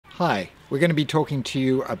Hi, we're going to be talking to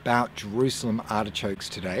you about Jerusalem artichokes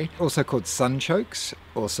today, also called sunchokes,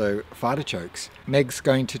 also fartichokes. Meg's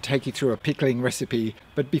going to take you through a pickling recipe,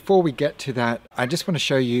 but before we get to that, I just want to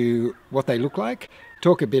show you what they look like,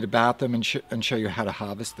 talk a bit about them and show you how to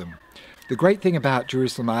harvest them. The great thing about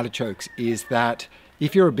Jerusalem artichokes is that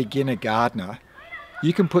if you're a beginner gardener,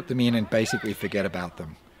 you can put them in and basically forget about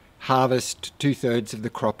them. Harvest 2/3 of the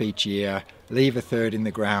crop each year, leave 1/3 in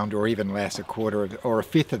the ground, or even less, 1/4 or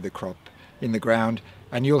 1/5 of the crop in the ground,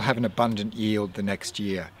 and you'll have an abundant yield the next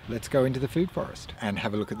year. Let's go into the food forest and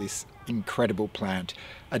have a look at this incredible plant,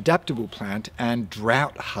 adaptable plant and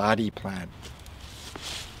drought hardy plant.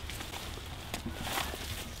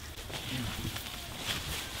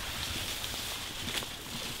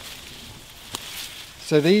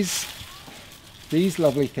 So these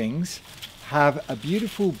lovely things have a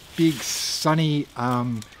beautiful big sunny,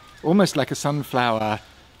 almost like a sunflower,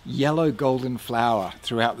 yellow golden flower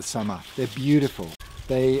throughout the summer. They're beautiful.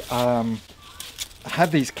 They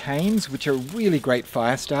have these canes which are really great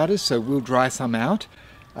fire starters, so we'll dry some out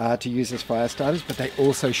to use as fire starters, but they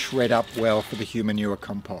also shred up well for the human manure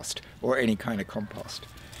compost or any kind of compost.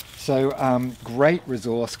 So great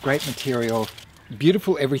resource, great material,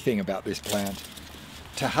 beautiful everything about this plant.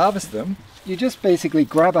 To harvest them, you just basically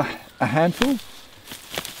grab a handful,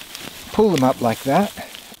 pull them up like that.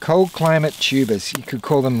 Cold climate tubers, you could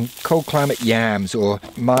call them cold climate yams or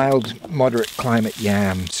mild moderate climate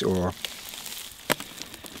yams or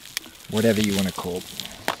whatever you want to call them.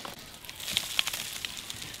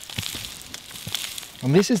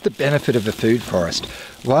 And this is the benefit of a food forest.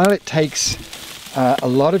 While it takes a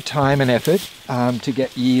lot of time and effort to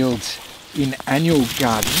get yields in annual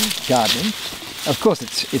gardening, of course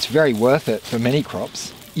it's very worth it for many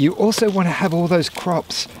crops. You also want to have all those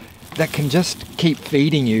crops that can just keep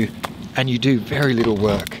feeding you and you do very little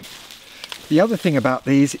work. The other thing about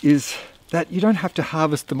these is that you don't have to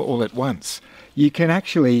harvest them all at once. You can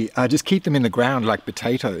actually just keep them in the ground like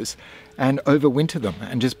potatoes and overwinter them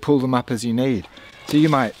and just pull them up as you need. So you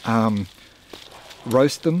might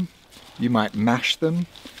roast them, you might mash them,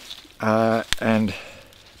 but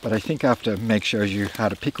I think after Meg shows you how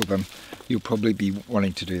to pickle them, you'll probably be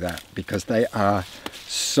wanting to do that because they are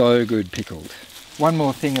so good pickled. One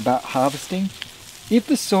more thing about harvesting. If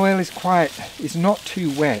the soil is not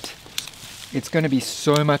too wet, it's going to be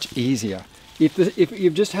so much easier. If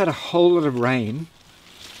you've just had a whole lot of rain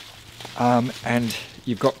and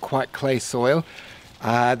you've got quite clay soil,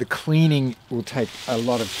 the cleaning will take a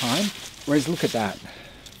lot of time. Whereas look at that.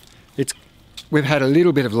 We've had a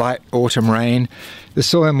little bit of light autumn rain. The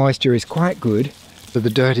soil moisture is quite good, so the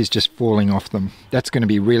dirt is just falling off them. That's going to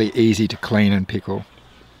be really easy to clean and pickle.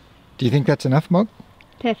 Do you think that's enough, Mog?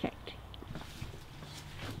 Perfect.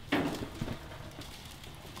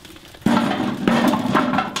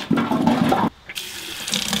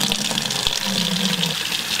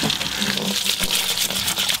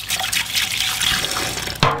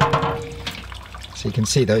 So you can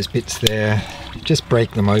see those bits there. Just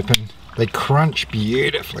break them open. They crunch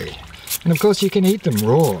beautifully. And of course you can eat them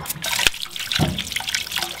raw.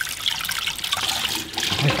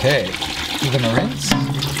 Okay, give them a rinse.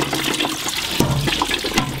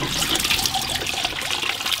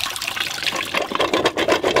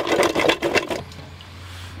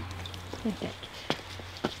 Perfect.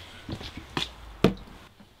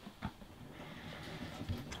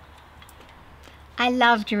 I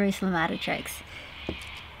love Jerusalem artichokes.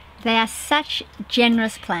 They are such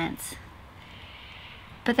generous plants,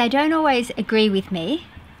 but they don't always agree with me.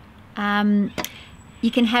 You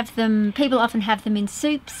can have them, people often have them in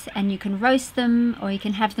soups and you can roast them, or you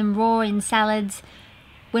can have them raw in salads.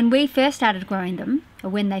 When we first started growing them, or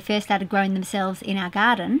when they first started growing themselves in our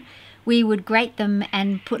garden, we would grate them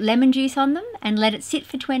and put lemon juice on them and let it sit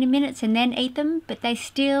for 20 minutes and then eat them, but they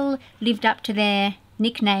still lived up to their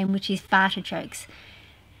nickname, which is fartichokes.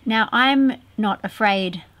 Now, I'm not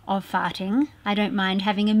afraid of farting. I don't mind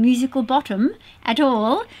having a musical bottom at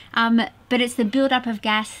all, but it's the build-up of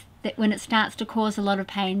gas that when it starts to cause a lot of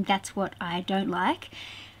pain, that's what I don't like.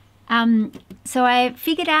 So I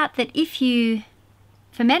figured out that if you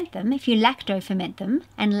ferment them, if you lacto-ferment them,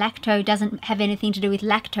 and lacto doesn't have anything to do with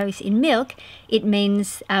lactose in milk, it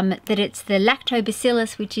means that it's the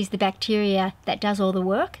lactobacillus, which is the bacteria that does all the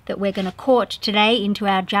work, that we're going to court today into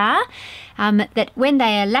our jar, that when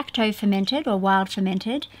they are lacto-fermented or wild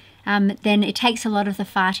fermented, then it takes a lot of the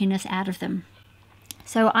fartiness out of them.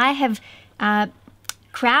 So I have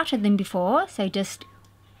krauted them before, so just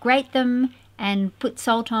grate them and put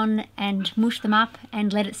salt on and mush them up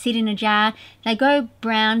and let it sit in a jar. They go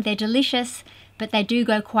brown, they're delicious, but they do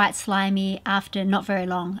go quite slimy after not very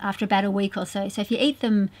long, after about a week or so. So if you eat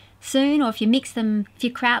them soon, or if you mix them, if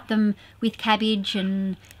you kraut them with cabbage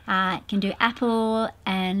and can do apple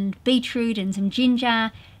and beetroot and some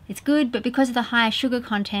ginger, it's good, but because of the higher sugar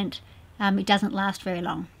content, it doesn't last very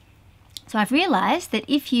long. So I've realized that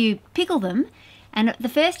if you pickle them, and the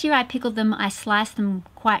first year I pickled them, I sliced them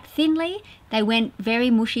quite thinly. They went very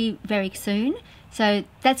mushy very soon. So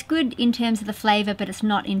that's good in terms of the flavor, but it's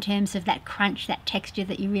not in terms of that crunch, that texture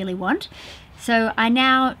that you really want. So I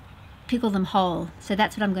now pickle them whole. So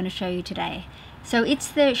that's what I'm going to show you today. So it's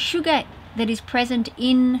the sugar that is present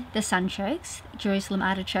in the sunchokes, Jerusalem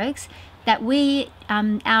artichokes, that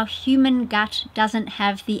our human gut doesn't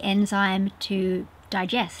have the enzyme to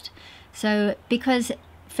digest. So because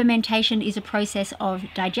fermentation is a process of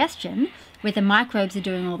digestion, where the microbes are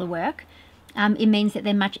doing all the work, it means that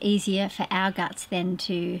they're much easier for our guts then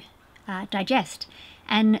to digest.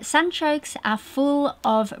 And sunchokes are full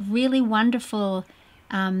of really wonderful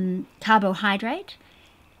carbohydrate,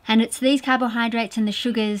 and it's these carbohydrates and the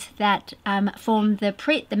sugars that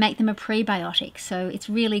that make them a prebiotic. So it's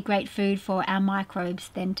really great food for our microbes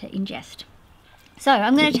then to ingest. So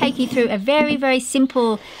I'm going to take you through a very, very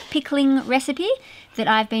simple pickling recipe that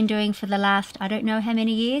I've been doing for the last, I don't know how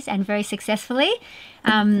many years, and very successfully.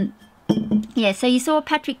 Yeah, so you saw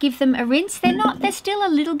Patrick give them a rinse. There's still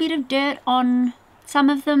a little bit of dirt on some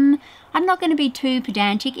of them. I'm not going to be too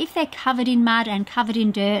pedantic. If they're covered in mud and covered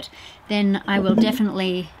in dirt, then I will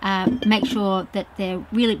definitely make sure that they're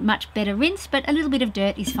really much better rinsed, but a little bit of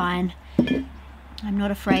dirt is fine. I'm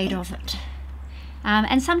not afraid of it.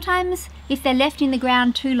 And sometimes if they're left in the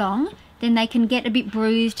ground too long, then they can get a bit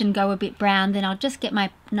bruised and go a bit brown. Then I'll just get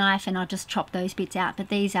my knife and I'll just chop those bits out. But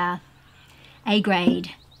these are A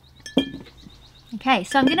grade. Okay,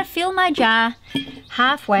 so I'm going to fill my jar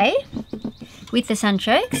halfway with the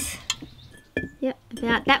sunchokes. Yep,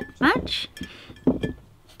 about that much.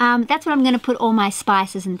 That's what I'm going to put all my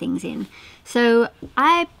spices and things in. So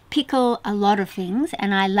I pickle a lot of things,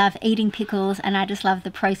 and I love eating pickles, and I just love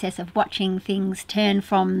the process of watching things turn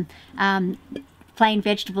from plain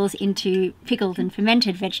vegetables into pickled and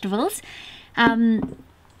fermented vegetables. And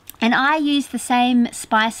I use the same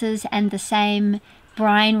spices and the same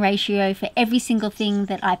brine ratio for every single thing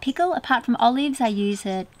that I pickle. Apart from olives, I use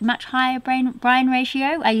a much higher brine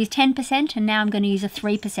ratio. I use 10%, and now I'm going to use a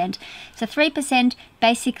 3%. So 3%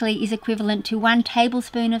 basically is equivalent to 1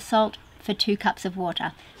 tablespoon of salt for 2 cups of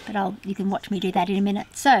water. But you can watch me do that in a minute.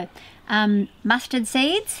 So mustard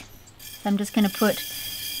seeds. So I'm just going to put,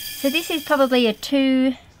 so this is probably a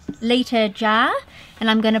 2-litre jar, and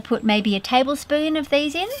I'm going to put maybe a tablespoon of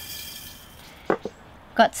these in.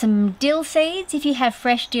 Got some dill seeds. If you have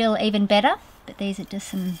fresh dill, even better, but these are just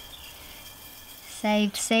some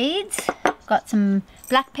saved seeds. Got some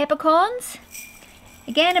black peppercorns.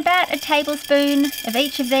 Again, about a tablespoon of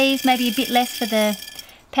each of these, maybe a bit less for the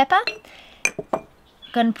pepper.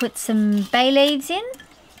 Going to put some bay leaves in.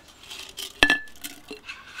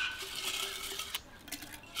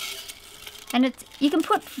 And you can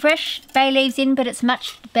put fresh bay leaves in, but it's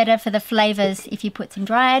much better for the flavours if you put some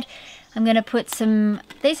dried. I'm going to put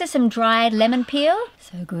these are some dried lemon peel.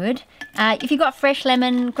 So good. If you've got fresh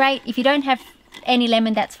lemon, great. If you don't have any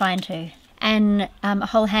lemon, that's fine too. And a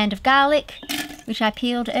whole hand of garlic, which I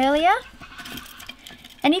peeled earlier.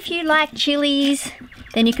 And if you like chilies,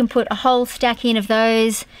 then you can put a whole stack in of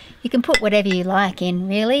those. You can put whatever you like in,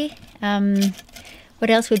 really. What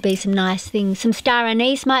else would be some nice things? Some star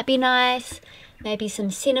anise might be nice. Maybe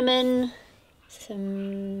some cinnamon.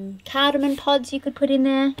 Some cardamom pods you could put in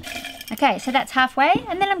there. Okay, so that's halfway,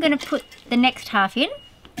 and then I'm going to put the next half in.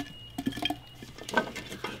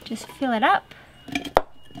 Just fill it up.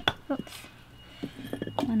 Oops.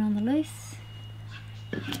 One on the loose.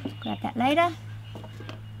 Grab that later.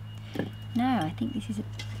 No, I think this is a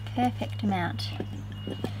perfect amount.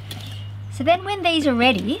 So then when these are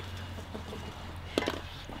ready,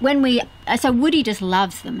 so Woody just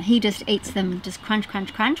loves them. He just eats them, just crunch,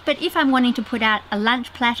 crunch, crunch. But if I'm wanting to put out a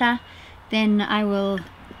lunch platter, then I will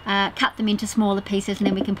cut them into smaller pieces, and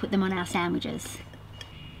then we can put them on our sandwiches.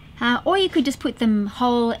 Or you could just put them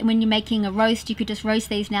whole. When you're making a roast, you could just roast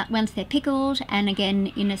these now once they're pickled, and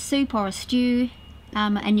again in a soup or a stew.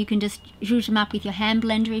 And you can just zhuzh them up with your hand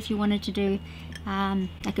blender if you wanted to do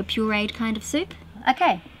like a pureed kind of soup.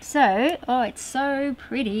 Okay, so, oh, it's so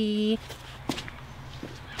pretty.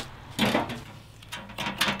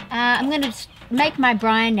 I'm going to make my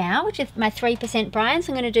brine now, which is my 3% brine.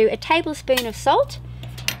 So I'm going to do a tablespoon of salt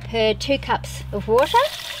per 2 cups of water.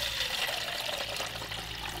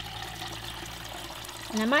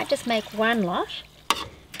 And I might just make one lot.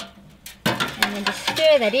 And then just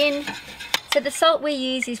stir that in. So the salt we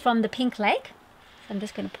use is from the Pink Lake. So I'm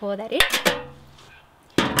just going to pour that in.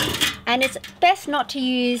 And it's best not to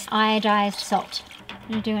use iodized salt. I'm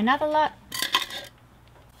going to do another lot.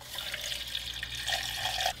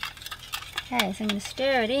 Okay, so I'm going to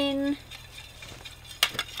stir it in.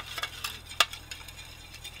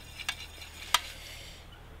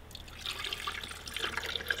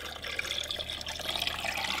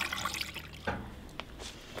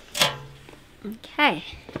 Okay.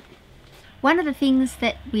 One of the things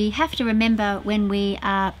that we have to remember when we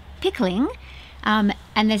are pickling, and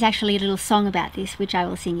there's actually a little song about this which I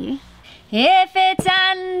will sing you. If it's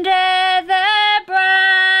under the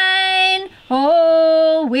brine,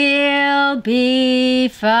 all will be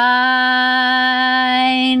fine.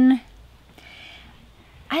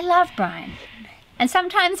 I love brine, and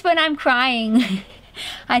sometimes when I'm crying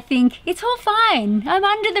I think it's all fine, I'm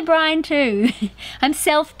under the brine too. I'm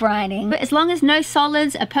self-brining. As long as no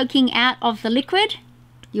solids are poking out of the liquid,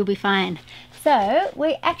 you'll be fine. So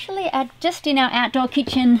we actually are just in our outdoor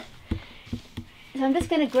kitchen. So I'm just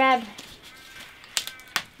going to grab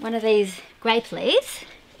one of these grape leaves,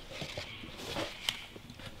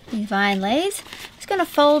 these vine leaves. I'm just going to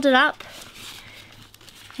fold it up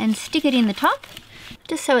and stick it in the top,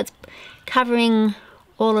 just so it's covering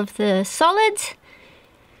all of the solids.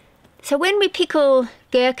 So when we pickle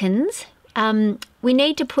gherkins, we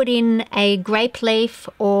need to put in a grape leaf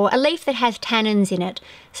or a leaf that has tannins in it.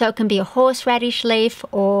 So it can be a horseradish leaf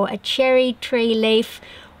or a cherry tree leaf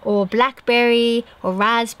or blackberry or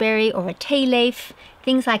raspberry or a tea leaf,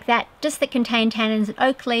 things like that, just that contain tannins, an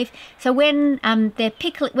oak leaf. So when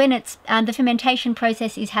the fermentation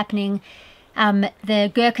process is happening,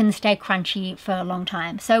 the gherkins stay crunchy for a long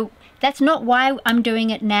time. So that's not why I'm doing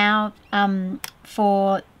it now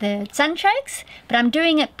for the sunchokes, but I'm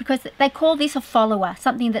doing it because they call this a follower,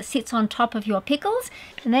 something that sits on top of your pickles.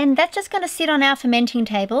 And then that's just going to sit on our fermenting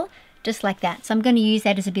table just like that. So I'm going to use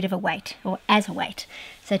that as a bit of a weight, or as a weight,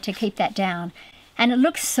 so to keep that down. And it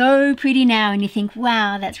looks so pretty now, and you think,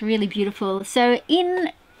 wow, that's really beautiful. So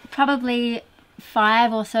in probably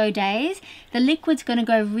 5 or so days, the liquid's going to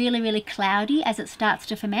go really, really cloudy as it starts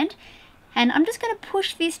to ferment. And I'm just going to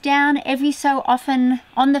push this down every so often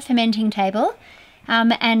on the fermenting table.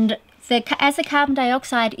 And as the carbon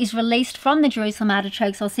dioxide is released from the Jerusalem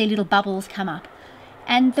artichokes, I'll see little bubbles come up.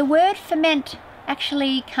 And the word ferment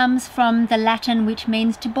actually comes from the Latin, which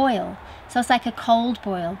means to boil. So it's like a cold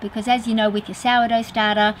boil, because as you know, with your sourdough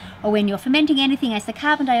starter or when you're fermenting anything, as the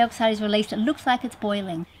carbon dioxide is released, it looks like it's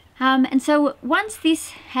boiling. And so once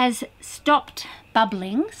this has stopped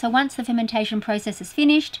bubbling, so once the fermentation process is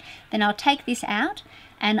finished, then I'll take this out,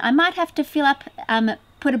 and I might have to fill up,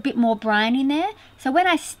 put a bit more brine in there. So when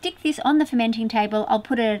I stick this on the fermenting table, I'll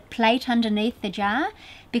put a plate underneath the jar,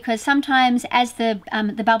 because sometimes as the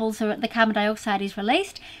bubbles or the carbon dioxide is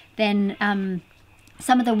released, then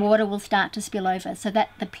some of the water will start to spill over, so that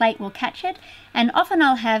the plate will catch it. And often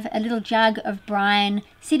I'll have a little jug of brine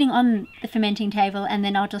sitting on the fermenting table, and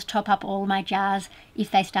then I'll just top up all my jars if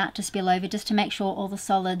they start to spill over, just to make sure all the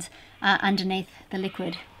solids are underneath the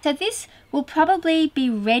liquid. So this will probably be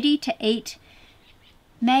ready to eat,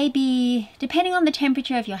 maybe depending on the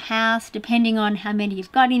temperature of your house, depending on how many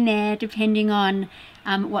you've got in there, depending on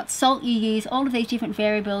what salt you use, all of these different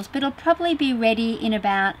variables, but it'll probably be ready in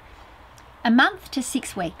about a month to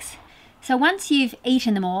 6 weeks. So once you've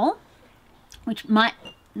eaten them all, which might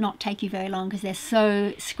not take you very long because they're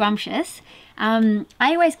so scrumptious, I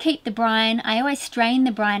always keep the brine, I always strain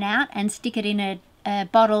the brine out and stick it in a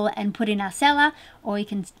bottle and put in our cellar, or you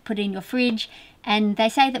can put it in your fridge. And they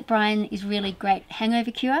say that brine is really great hangover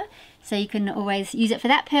cure, so you can always use it for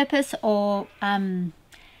that purpose, or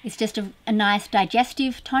it's just a nice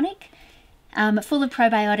digestive tonic. Full of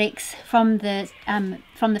probiotics from the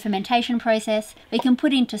fermentation process. We can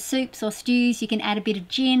put into soups or stews. You can add a bit of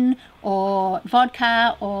gin or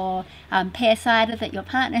vodka or pear cider that your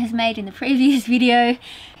partner has made in the previous video.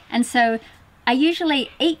 And so I usually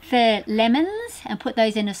eat the lemons and put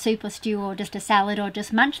those in a soup or stew or just a salad, or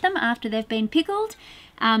just munch them after they've been pickled.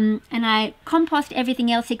 And I compost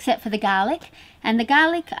everything else except for the garlic. And the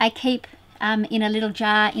garlic I keep in a little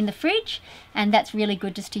jar in the fridge, and that's really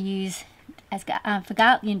good just to use as for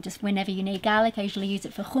garlic, just whenever you need garlic. I usually use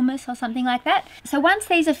it for hummus or something like that. So once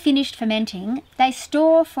these are finished fermenting, they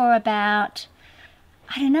store for about,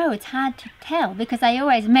 I don't know, it's hard to tell, because I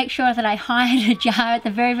always make sure that I hide a jar at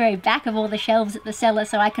the very, very back of all the shelves at the cellar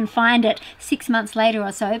so I can find it 6 months later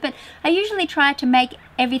or so. But I usually try to make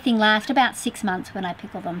everything last about 6 months when I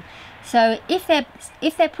pickle them. So if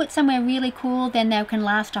they're put somewhere really cool, then they can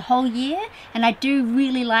last a whole year. And I do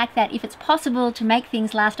really like that, if it's possible, to make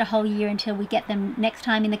things last a whole year until we get them next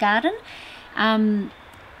time in the garden.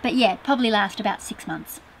 But yeah, probably last about 6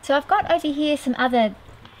 months. So I've got over here some other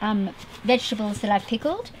vegetables that I've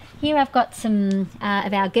pickled. Here I've got some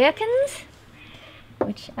of our gherkins,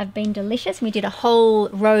 which have been delicious. We did a whole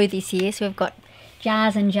row this year, so we've got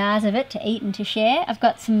jars and jars of it to eat and to share. I've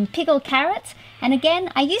got some pickled carrots, and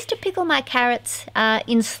again, I used to pickle my carrots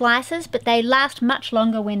in slices, but they last much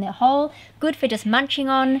longer when they're whole. Good for just munching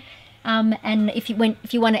on, and if you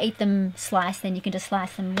want to eat them sliced, then you can just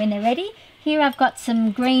slice them when they're ready. Here I've got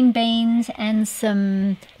some green beans and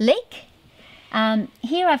some leek.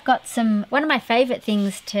 Here I've got one of my favourite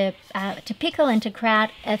things to pickle and to kraut,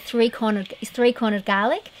 a three-cornered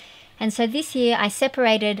garlic. And so this year I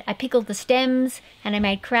pickled the stems and I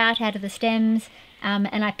made kraut out of the stems,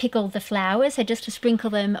 and I pickled the flowers, so just to sprinkle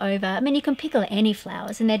them over. I mean, you can pickle any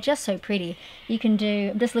flowers and they're just so pretty. You can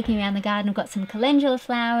I'm just looking around the garden, I've got some calendula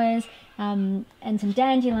flowers, and some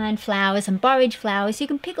dandelion flowers and borage flowers. You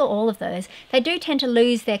can pickle all of those. They do tend to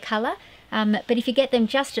lose their colour, but if you get them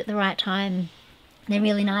just at the right time, they're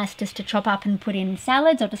really nice just to chop up and put in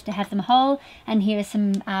salads or just to have them whole. And here are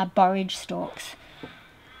some borage stalks.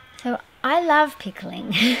 So I love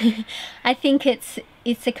pickling. I think it's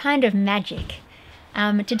a kind of magic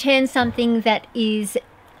to turn something that is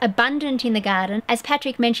abundant in the garden. As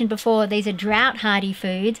Patrick mentioned before, these are drought hardy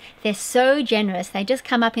foods. They're so generous. They just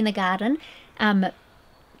come up in the garden.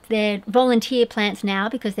 They're volunteer plants now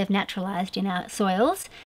because they've naturalized in our soils.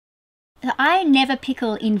 So I never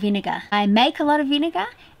pickle in vinegar. I make a lot of vinegar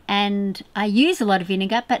and I use a lot of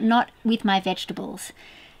vinegar, but not with my vegetables.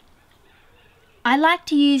 I like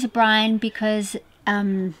to use brine because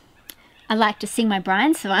I like to sing my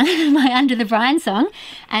brine song, my Under the Brine song,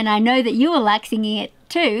 and I know that you will like singing it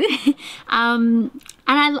too. And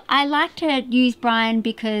I like to use brine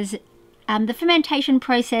because the fermentation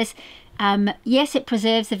process, yes, it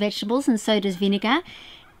preserves the vegetables, and so does vinegar.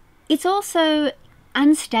 It's also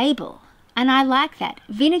unstable, and I like that.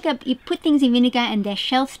 Vinegar, you put things in vinegar and they're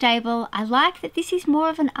shelf stable. I like that this is more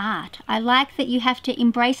of an art. I like that you have to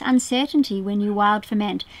embrace uncertainty when you wild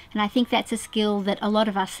ferment, and I think that's a skill that a lot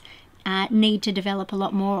of us need to develop a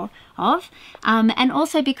lot more of, and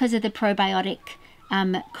also because of the probiotic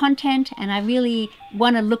content, and I really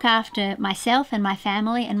want to look after myself and my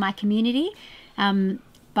family and my community.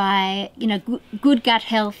 Good gut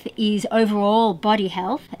health is overall body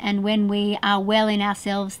health, and when we are well in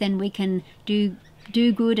ourselves, then we can do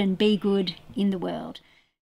good and be good in the world.